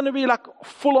kids are going to be like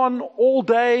full on all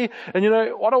day. And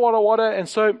wada. And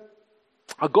so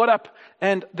I got up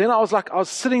and then I was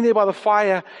sitting there by the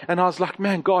fire and I was like,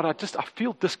 man, God, I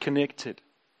feel disconnected.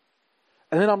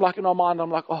 And then I'm like, in my mind,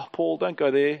 oh, Paul, don't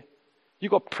go there. You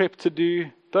got prep to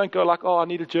do. Don't go like, oh, I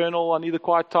need a journal. I need a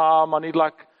quiet time. I need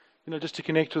just to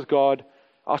connect with God.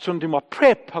 I was trying to do my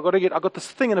prep. I got this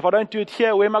thing. And if I don't do it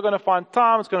here, where am I going to find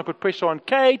time? It's going to put pressure on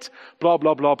Kate. Blah,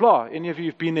 blah, blah, blah. Any of you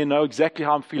who've been there know exactly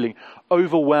how I'm feeling.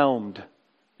 Overwhelmed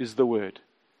is the word.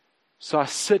 So I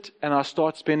sit and I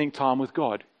start spending time with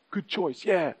God. Good choice.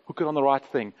 Yeah. Hook it on the right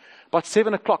thing. About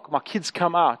 7:00, my kids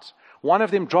come out. One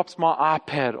of them drops my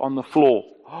iPad on the floor.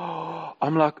 Oh,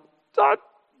 I'm like, Dad.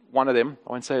 One of them,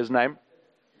 I won't say his name.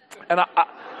 And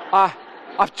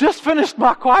I've just finished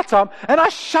my quiet time, and I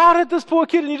shout at this poor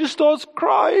kid, and he just starts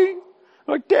crying.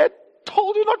 I'm like, Dad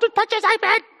told you not to touch his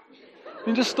iPad.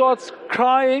 He just starts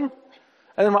crying.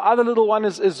 And then my other little one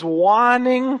is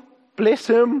whining, bless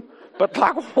him, but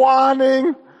like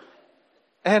whining.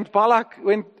 And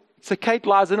so Kate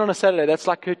lies in on a Saturday. That's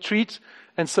like her treat.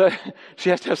 And so she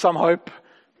has to have some hope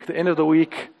at the end of the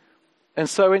week. And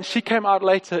so when she came out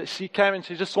later, she came and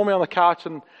she just saw me on the couch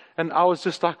and I was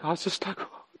just like, I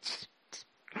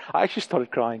actually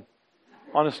started crying.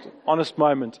 Honest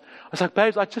moment. I was like,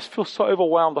 babes, I just feel so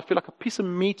overwhelmed. I feel like a piece of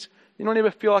meat. You don't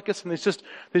ever feel like this. And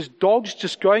there's dogs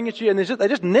just going at you and they're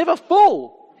just never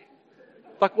full.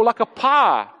 Like a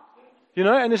pie,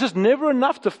 and there's just never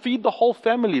enough to feed the whole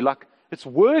family. Like it's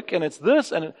work and it's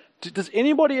this and does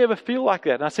anybody ever feel like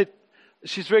that? And I said,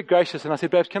 she's very gracious. And I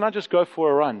said, babes, can I just go for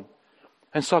a run?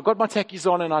 And so I got my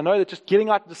tackies on and I know that just getting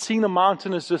out, seeing the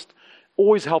mountain is just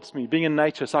always helps me, being in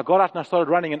nature. So I got out and I started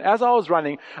running. And as I was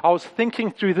running, I was thinking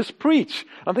through this preach.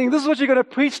 I'm thinking, this is what you're going to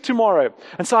preach tomorrow.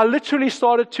 And so I literally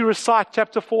started to recite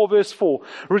chapter 4, verse 4.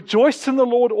 Rejoice in the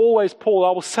Lord always, Paul.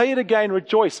 I will say it again,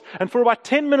 rejoice. And for about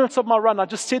 10 minutes of my run, I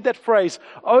just said that phrase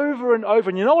over and over.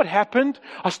 And you know what happened?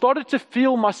 I started to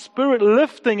feel my spirit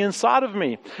lifting inside of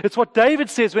me. It's what David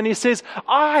says when he says,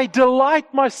 I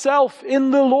delight myself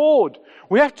in the Lord.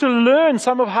 We have to learn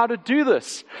some of how to do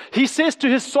this. He says to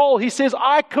his soul, he says,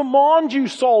 I command you,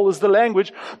 soul is the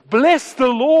language. Bless the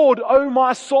Lord, O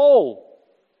my soul.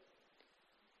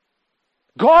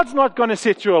 God's not going to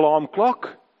set your alarm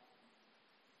clock.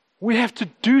 We have to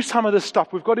do some of this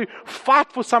stuff. We've got to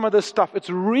fight for some of this stuff.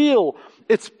 It's real.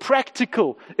 It's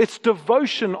practical. It's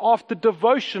devotion after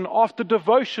devotion after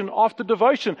devotion after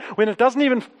devotion. When it doesn't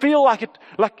even feel like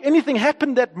anything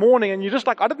happened that morning and you're just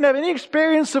like, I didn't have any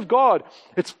experience of God.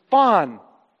 It's fine.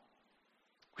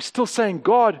 We're still saying,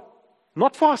 God,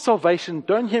 not for our salvation.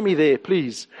 Don't hear me there,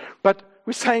 please. But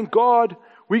we're saying, God,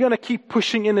 we're going to keep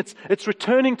pushing in. It's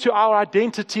returning to our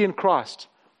identity in Christ.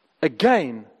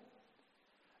 Again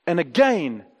and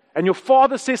again. And your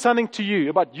father says something to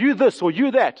you about you this or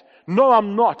you that. No,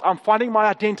 I'm not. I'm finding my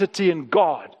identity in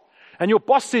God. And your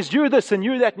boss says you this and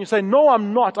you that. And you say, no,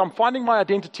 I'm not. I'm finding my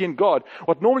identity in God.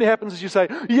 What normally happens is you say,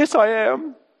 yes, I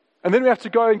am. And then we have to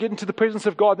go and get into the presence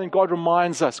of God. And then God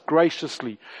reminds us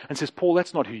graciously and says, Paul,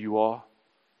 that's not who you are.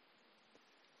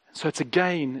 So it's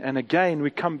again and again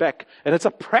we come back. And it's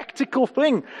a practical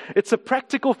thing. It's a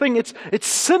practical thing. It's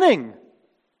sinning.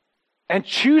 And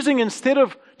choosing instead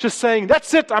of just saying,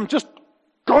 that's it, I'm just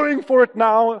going for it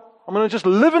now. I'm going to just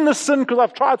live in the sin because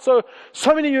I've tried so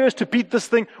many years to beat this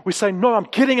thing. We say, no, I'm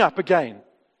getting up again.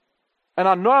 And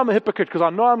I know I'm a hypocrite because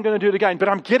I know I'm going to do it again, but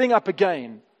I'm getting up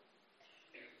again.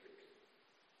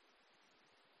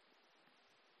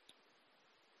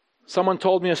 Someone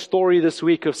told me a story this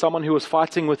week of someone who was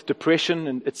fighting with depression,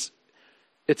 and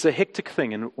it's a hectic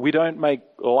thing, and we don't make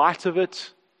light of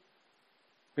it.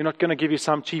 We're not going to give you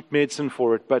some cheap medicine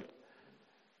for it, but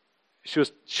she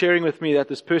was sharing with me that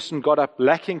this person got up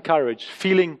lacking courage,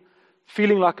 feeling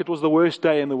like it was the worst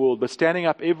day in the world, but standing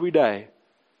up every day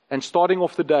and starting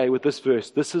off the day with this verse,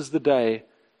 this is the day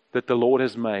that the Lord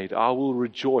has made. I will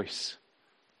rejoice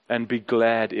and be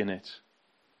glad in it.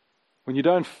 When you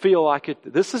don't feel like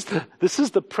it, this is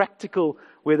the practical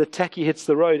where the tacky hits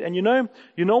the road. And you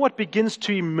know what begins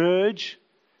to emerge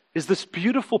is this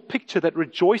beautiful picture that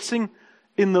rejoicing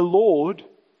in the Lord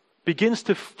begins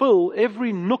to fill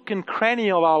every nook and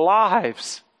cranny of our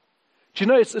lives. Do you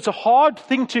know, it's a hard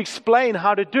thing to explain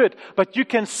how to do it, but you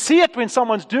can see it when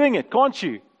someone's doing it, can't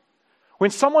you? When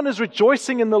someone is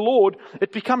rejoicing in the Lord,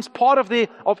 it becomes part of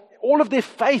all of their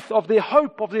faith, of their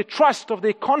hope, of their trust, of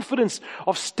their confidence,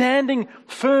 of standing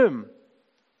firm.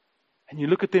 And you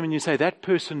look at them and you say, that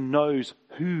person knows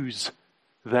whose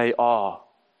they are.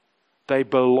 They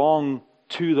belong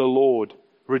to the Lord.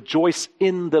 Rejoice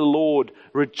in the Lord.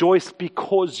 Rejoice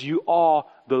because you are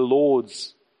the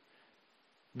Lord's.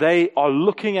 They are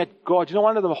looking at God. You know,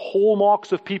 one of the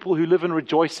hallmarks of people who live in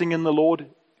rejoicing in the Lord?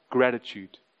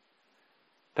 Gratitude.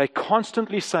 They're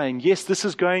constantly saying, yes, this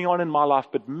is going on in my life,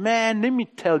 but man, let me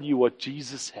tell you what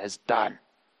Jesus has done.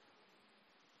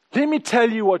 Let me tell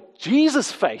you what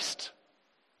Jesus faced.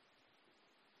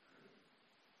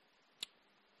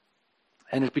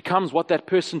 And it becomes what that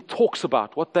person talks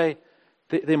about, what their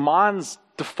minds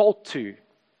default to.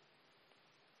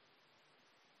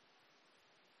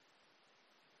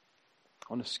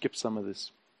 I want to skip some of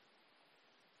this.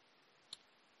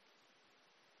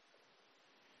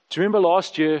 Do you remember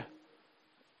last year,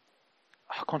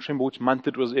 I can't remember which month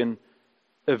it was in,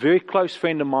 a very close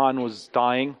friend of mine was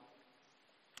dying.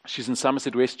 She's in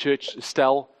Somerset West Church,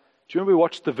 Estelle. Do you remember we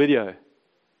watched the video?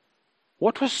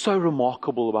 What was so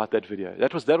remarkable about that video?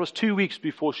 That was 2 weeks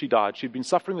before she died. She'd been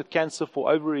suffering with cancer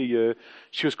for over a year.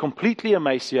 She was completely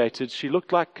emaciated. She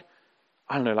looked like,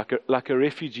 I don't know, like a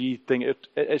refugee thing.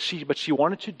 But she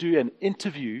wanted to do an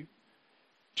interview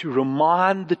to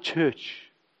remind the church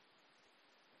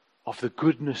of the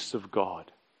goodness of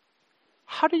God.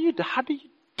 How do you do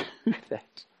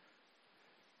that?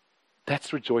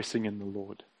 That's rejoicing in the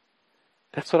Lord.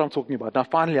 That's what I'm talking about. Now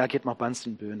finally I get my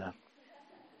Bunsen burner.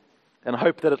 And I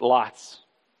hope that it lights.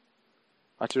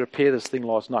 I had to repair this thing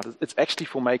last night. It's actually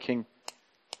for making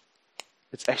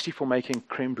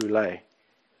creme brulee.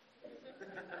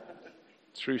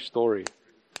 True story.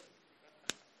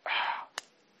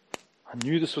 I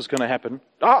knew this was going to happen.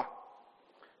 So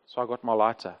I got my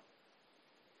lighter.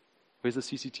 Where's the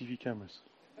CCTV cameras?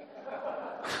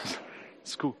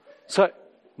 It's cool. So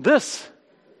this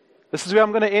is where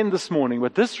I'm going to end this morning.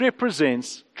 But this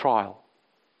represents trial.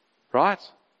 Right?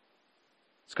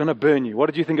 It's going to burn you. What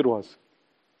did you think it was?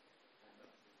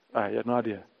 Oh, you had no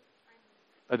idea.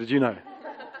 Oh, did you know?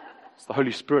 It's the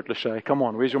Holy Spirit, Lachey. Come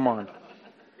on, where's your mind?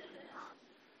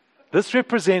 This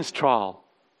represents trial.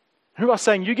 Who are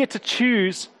saying you get to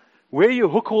choose where you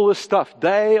hook all this stuff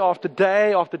day after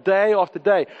day after day after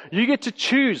day. You get to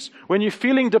choose when you're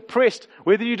feeling depressed,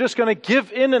 whether you're just going to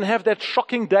give in and have that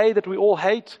shocking day that we all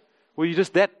hate, or you're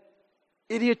just that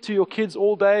idiot to your kids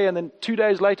all day, and then 2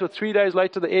 days later or 3 days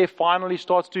later, the air finally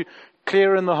starts to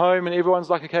clear in the home and everyone's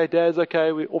like, okay, Dad's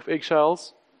okay, we're off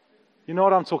eggshells. You know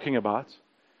what I'm talking about?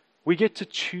 We get to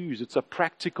choose. It's a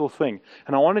practical thing.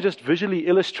 And I want to just visually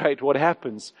illustrate what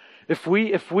happens. If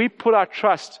we put our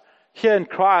trust here in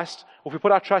Christ, or if we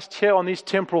put our trust here on these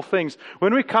temporal things,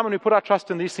 when we come and we put our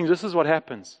trust in these things, this is what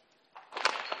happens.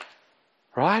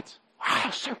 Right? Wow,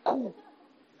 so cool.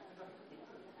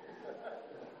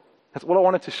 That's what I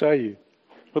wanted to show you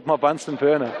with my Bunsen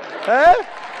burner.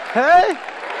 Hey?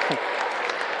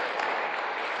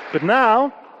 But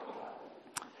now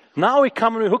we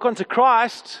come and we hook onto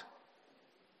Christ,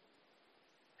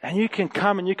 and you can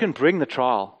come and you can bring the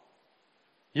trial.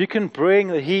 You can bring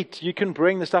the heat. You can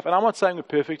bring the stuff. And I'm not saying we're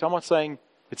perfect. I'm not saying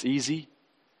it's easy,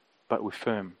 but we're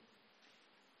firm.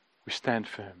 We stand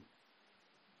firm.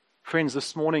 Friends,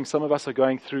 this morning some of us are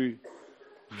going through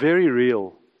very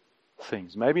real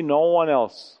things. Maybe no one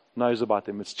else knows about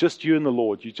them. It's just you and the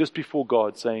Lord. You're just before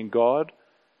God saying, God,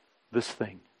 this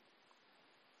thing.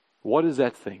 What is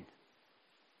that thing?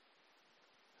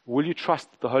 Will you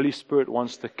trust that the Holy Spirit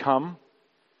wants to come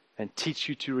and teach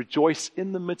you to rejoice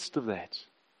in the midst of that?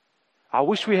 I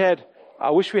wish we had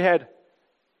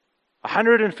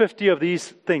 150 of these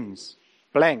things,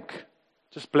 blank,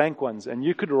 just blank ones, and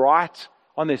you could write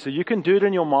on there so you can do it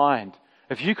in your mind.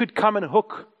 If you could come and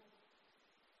hook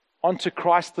onto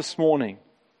Christ this morning,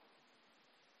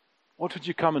 what would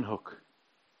you come and hook?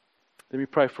 Let me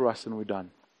pray for us and we're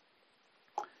done.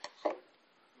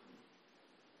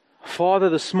 Father,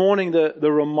 this morning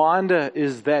the reminder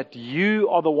is that you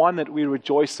are the one that we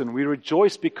rejoice in. We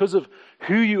rejoice because of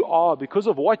who you are, because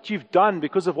of what you've done,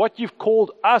 because of what you've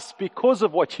called us, because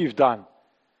of what you've done.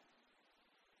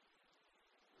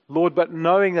 Lord, but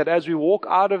knowing that as we walk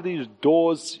out of these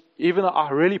doors, even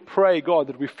I really pray, God,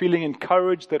 that we're feeling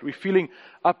encouraged, that we're feeling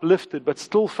uplifted, but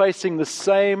still facing the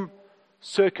same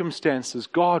circumstances.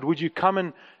 God, would you come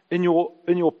in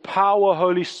your power,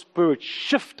 Holy Spirit,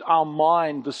 shift our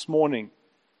mind this morning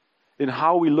in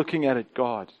how we're looking at it,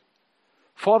 God.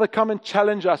 Father, come and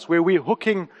challenge us where we're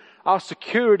hooking our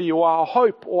security or our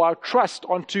hope or our trust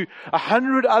onto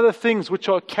 100 other things which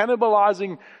are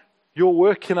cannibalizing your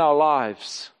work in our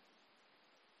lives.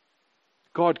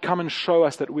 God, come and show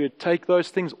us that we would take those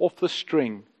things off the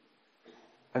string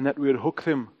and that we would hook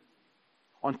them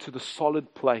onto the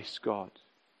solid place, God.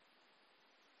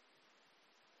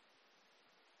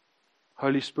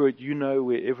 Holy Spirit, you know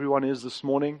where everyone is this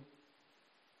morning.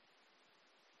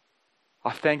 I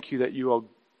thank you that you are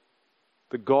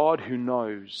the God who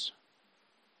knows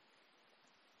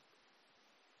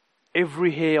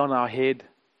every hair on our head,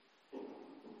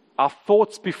 our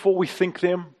thoughts before we think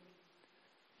them.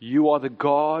 You are the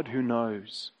God who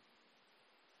knows.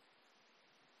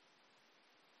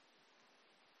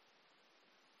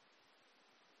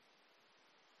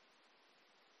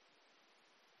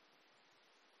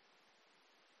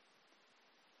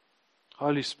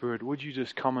 Holy Spirit, would you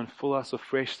just come and fill us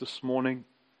afresh this morning?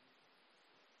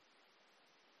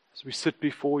 As we sit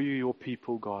before you, your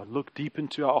people, God, look deep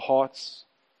into our hearts.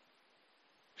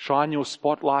 Shine your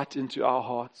spotlight into our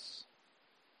hearts.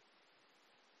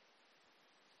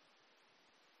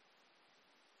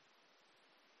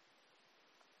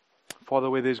 Father,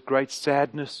 where there's great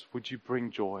sadness, would you bring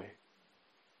joy?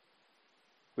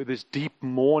 Where there's deep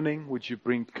mourning, would you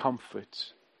bring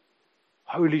comfort?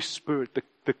 Holy Spirit,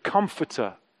 the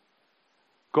comforter.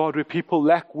 God, where people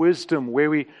lack wisdom, where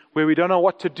we don't know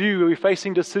what to do, where we're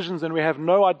facing decisions and we have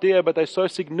no idea, but they're so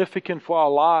significant for our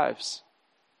lives.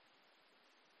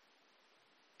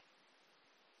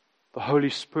 The Holy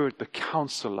Spirit, the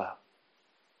counselor.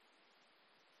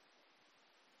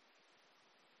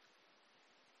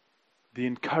 The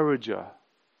encourager.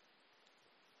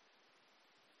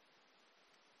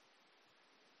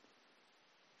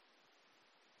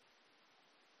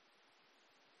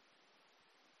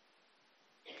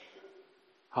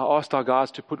 I asked our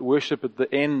guys to put worship at the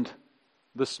end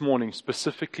this morning,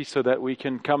 specifically so that we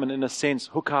can come and, in a sense,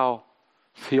 hook our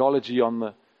theology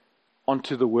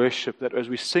onto the worship. That as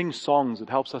we sing songs, it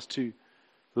helps us to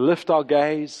lift our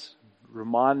gaze,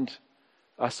 remind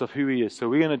us of who He is. So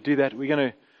we're going to do that. We're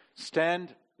going to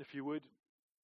stand, if you would.